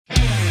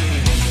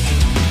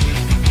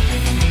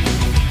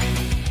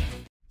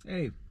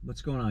Hey,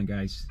 what's going on,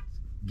 guys?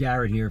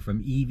 Garrett here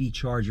from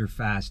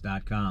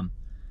EVChargerFast.com.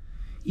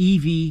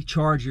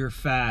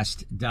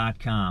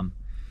 EVChargerFast.com.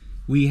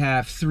 We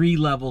have 3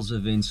 levels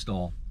of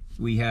install.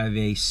 We have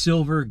a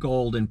silver,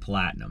 gold, and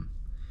platinum.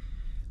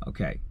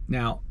 Okay,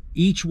 now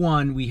each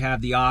one we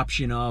have the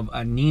option of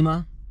a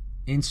NEMA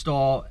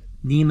install.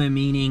 NEMA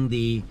meaning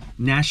the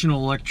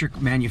National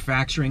Electric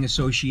Manufacturing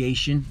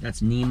Association.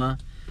 That's NEMA.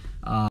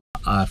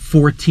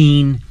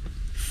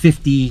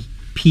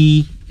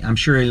 1450p. I'm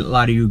sure a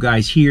lot of you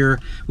guys here,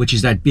 which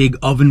is that big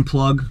oven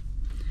plug.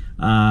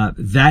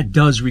 That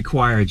does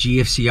require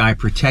GFCI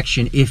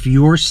protection if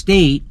your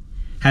state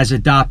has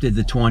adopted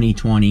the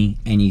 2020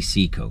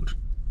 NEC code.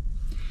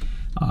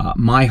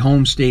 My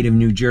home state of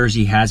New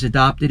Jersey has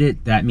adopted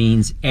it. That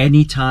means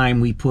anytime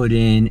we put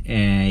in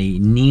a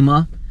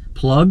NEMA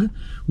plug,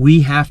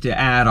 we have to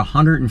add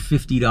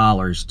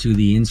 $150 to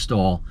the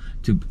install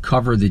to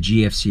cover the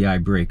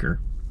GFCI breaker.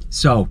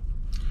 So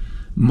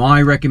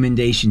my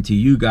recommendation to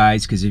you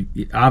guys, because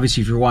obviously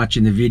if you're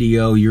watching the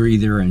video, you're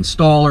either an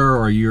installer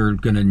or you're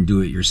gonna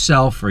do it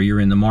yourself or you're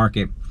in the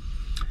market.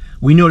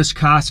 We noticed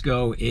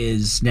Costco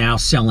is now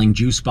selling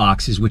juice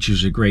boxes, which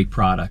is a great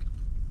product.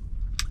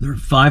 They're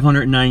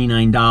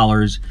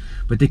 $599,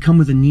 but they come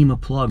with a NEMA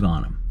plug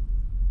on them.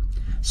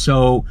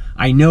 So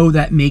I know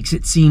that makes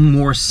it seem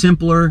more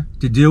simpler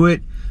to do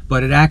it,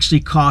 but it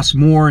actually costs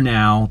more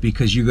now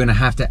because you're gonna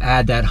have to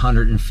add that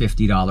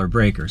 $150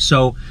 breaker.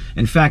 So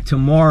in fact,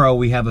 tomorrow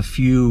we have a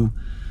few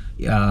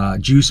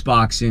juice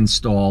box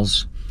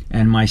installs,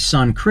 and my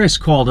son Chris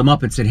called him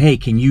up and said, hey,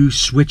 can you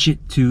switch it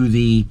to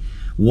the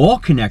wall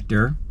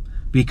connector?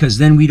 Because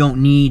then we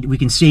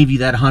can save you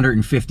that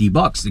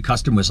 $150. The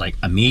customer was like,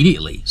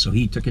 immediately. So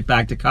he took it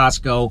back to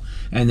Costco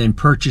and then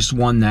purchased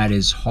one that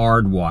is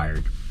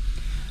hardwired.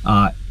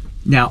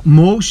 Now,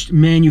 most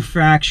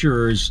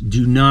manufacturers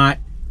do not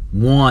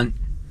want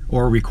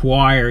or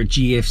require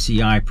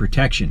GFCI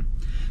protection.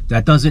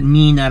 That doesn't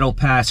mean that'll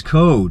pass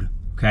code,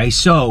 okay?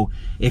 So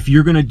if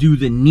you're gonna do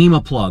the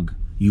NEMA plug,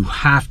 you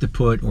have to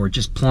put, or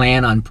just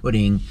plan on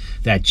putting,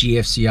 that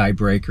GFCI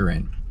breaker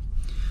in,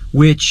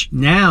 which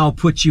now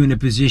puts you in a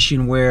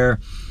position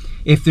where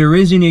if there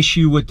is an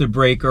issue with the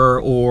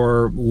breaker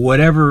or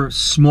whatever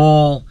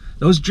small,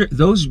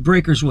 those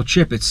breakers will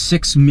chip at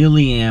 6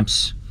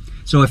 milliamps.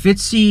 So if it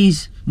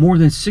sees more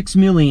than 6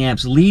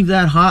 milliamps leave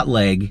that hot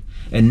leg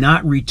and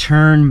not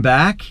return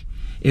back,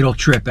 it'll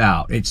trip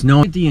out. It's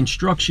known the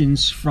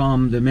instructions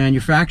from the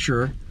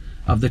manufacturer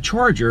of the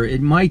charger, it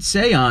might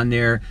say on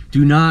there,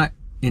 do not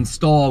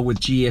install with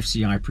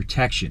GFCI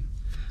protection.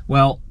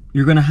 Well,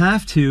 you're gonna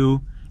have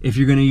to if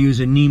you're gonna use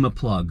a NEMA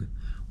plug,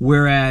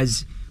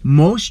 whereas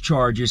most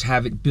chargers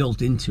have it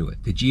built into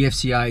it. The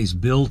GFCI is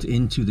built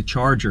into the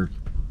charger.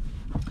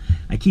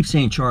 I keep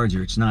saying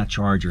charger, it's not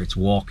charger, it's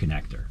wall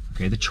connector.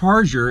 Okay, the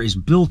charger is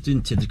built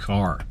into the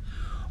car.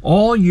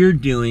 All you're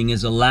doing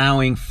is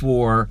allowing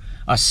for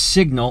a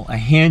signal, a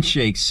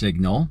handshake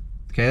signal.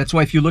 Okay, that's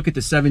why if you look at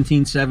the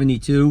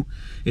 1772,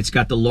 it's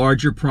got the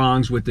larger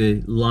prongs with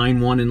the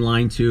line 1 and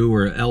line 2,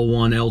 or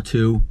L1,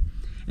 L2,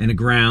 and a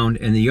ground,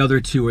 and the other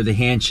 2 are the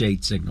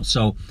handshake signal.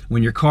 So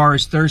when your car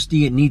is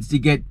thirsty, it needs to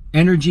get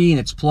energy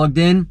and it's plugged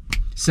in,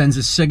 sends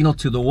a signal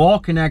to the wall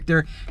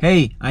connector,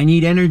 hey, I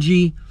need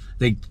energy.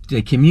 They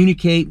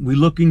communicate, we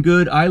looking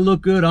good, I look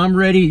good, I'm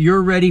ready,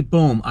 you're ready,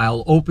 boom.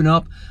 I'll open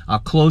up, I'll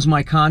close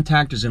my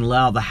contactors and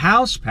allow the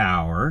house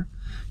power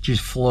to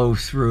flow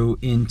through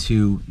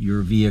into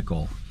your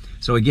vehicle.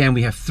 So again,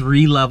 we have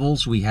 3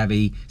 levels. We have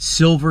a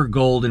silver,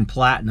 gold, and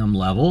platinum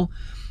level.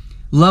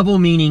 Level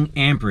meaning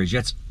amperage.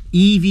 That's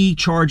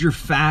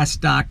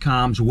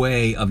EVChargerFast.com's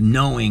way of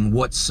knowing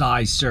what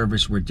size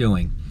service we're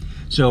doing.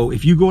 So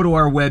if you go to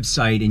our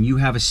website and you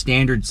have a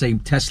standard, say,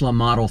 Tesla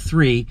Model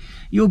 3,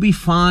 you'll be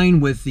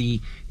fine with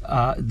the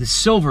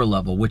silver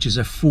level, which is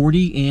a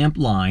 40 amp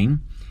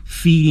line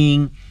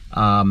feeding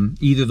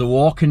either the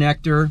wall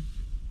connector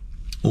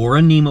or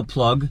a NEMA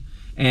plug,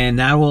 and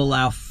that will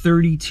allow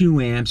 32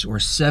 amps or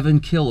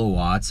 7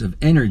 kilowatts of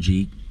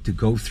energy to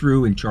go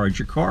through and charge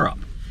your car up.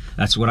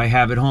 That's what I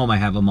have at home. I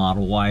have a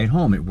Model Y at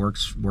home. It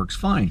works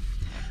fine.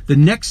 The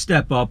next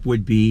step up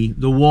would be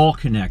the wall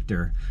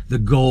connector, the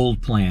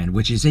gold plan,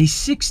 which is a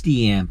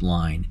 60 amp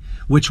line,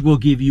 which will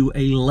give you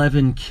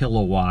 11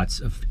 kilowatts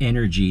of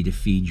energy to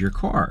feed your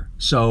car.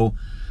 So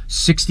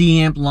 60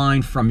 amp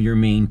line from your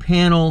main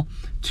panel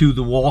to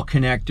the wall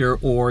connector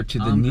or to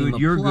the NEMA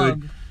plug. You're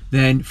good.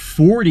 Then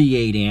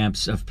 48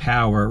 amps of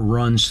power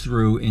runs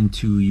through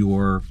into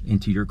your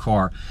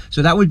car.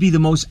 So that would be the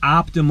most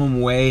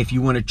optimum way. If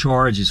you want to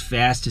charge as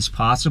fast as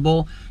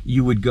possible,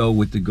 you would go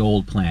with the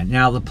gold plan.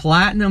 Now the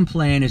platinum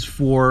plan is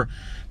for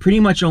pretty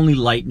much only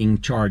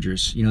lightning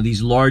chargers. You know,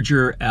 these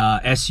larger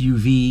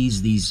SUVs,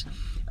 these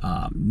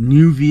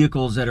new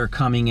vehicles that are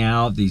coming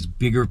out, these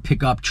bigger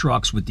pickup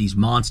trucks with these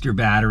monster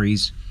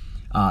batteries,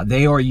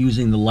 they are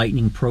using the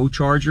Lightning Pro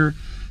charger.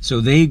 So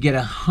they get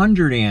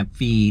 100 amp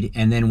feed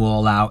and then will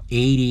allow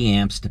 80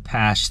 amps to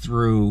pass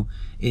through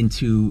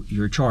into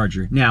your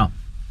charger. Now,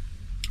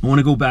 I want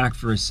to go back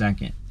for a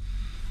second.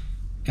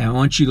 And I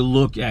want you to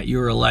look at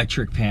your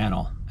electric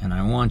panel. And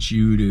I want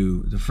you to,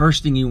 the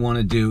first thing you want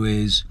to do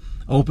is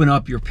open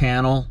up your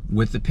panel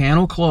with the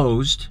panel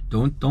closed.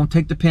 Don't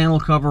take the panel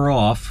cover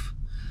off.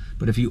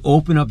 But if you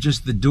open up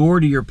just the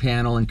door to your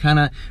panel and kind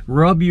of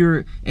rub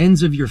your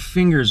ends of your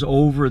fingers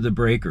over the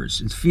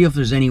breakers and feel if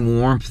there's any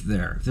warmth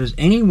there. If there's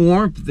any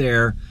warmth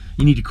there,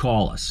 you need to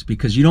call us,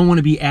 because you don't want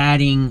to be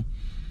adding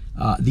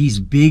these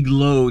big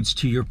loads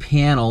to your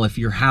panel if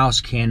your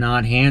house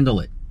cannot handle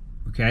it,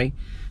 okay?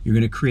 You're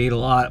going to create a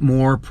lot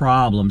more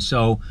problems.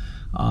 So,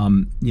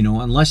 you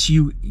know, unless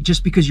you,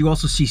 just because you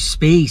also see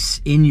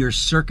space in your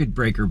circuit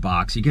breaker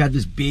box, you could have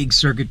this big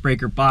circuit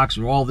breaker box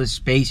with all this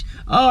space.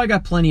 Oh, I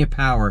got plenty of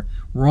power.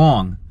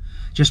 Wrong.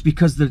 Just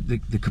because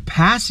the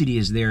capacity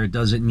is there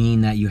doesn't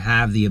mean that you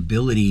have the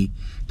ability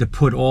to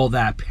put all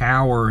that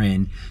power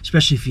in,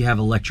 especially if you have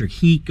electric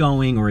heat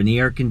going or an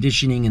air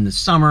conditioning in the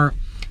summer.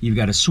 You've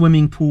got a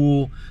swimming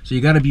pool. So you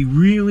got to be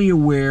really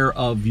aware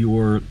of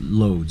your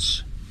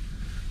loads.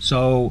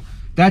 So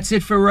that's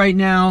it for right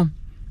now.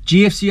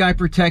 GFCI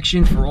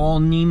protection for all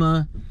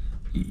NEMA.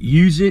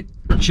 Use it.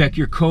 Check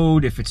your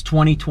code if it's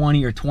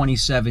 2020 or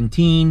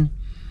 2017.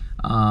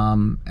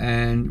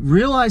 And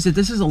realize that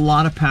this is a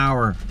lot of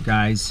power,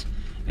 guys.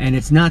 And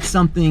it's not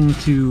something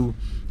to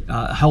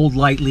hold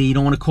lightly. You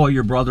don't want to call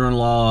your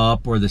brother-in-law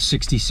up or the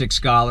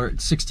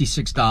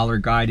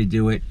 $66 guy to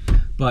do it.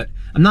 But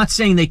I'm not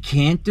saying they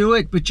can't do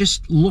it, but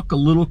just look a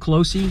little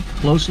closer.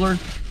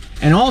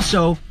 And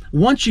also,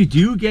 once you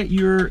do get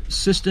your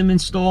system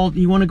installed,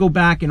 you want to go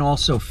back and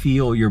also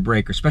feel your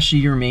breaker, especially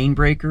your main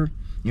breaker.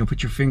 You know,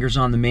 put your fingers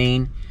on the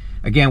main.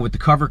 Again, with the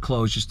cover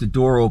closed, just the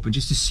door open,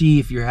 just to see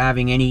if you're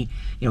having any,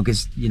 you know,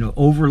 because, you know,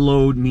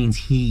 overload means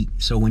heat.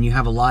 So when you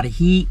have a lot of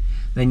heat,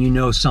 then you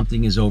know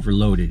something is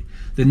overloaded.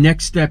 The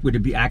next step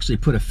would be actually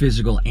put a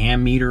physical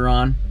ammeter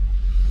on.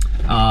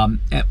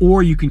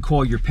 Or you can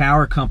call your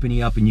power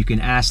company up and you can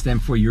ask them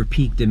for your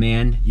peak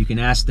demand. You can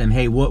ask them,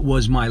 hey, what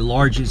was my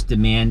largest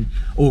demand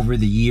over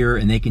the year?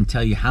 And they can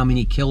tell you how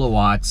many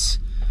kilowatts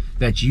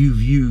that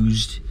you've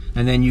used.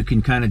 And then you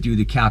can kind of do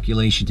the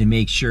calculation to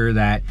make sure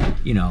that,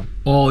 you know,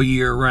 all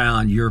year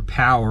round your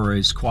power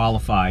is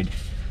qualified.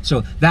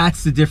 So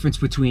that's the difference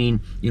between,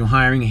 you know,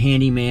 hiring a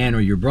handyman or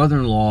your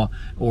brother-in-law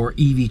or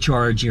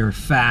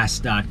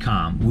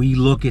EVChargerFast.com. We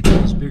look at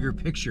those bigger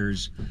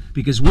pictures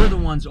because we're the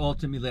ones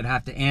ultimately that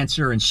have to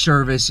answer and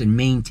service and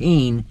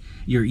maintain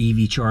your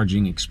EV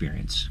charging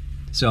experience.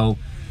 So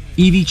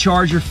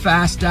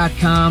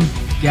EVChargerFast.com,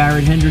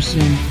 Garrett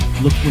Henderson,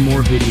 look for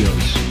more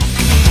videos.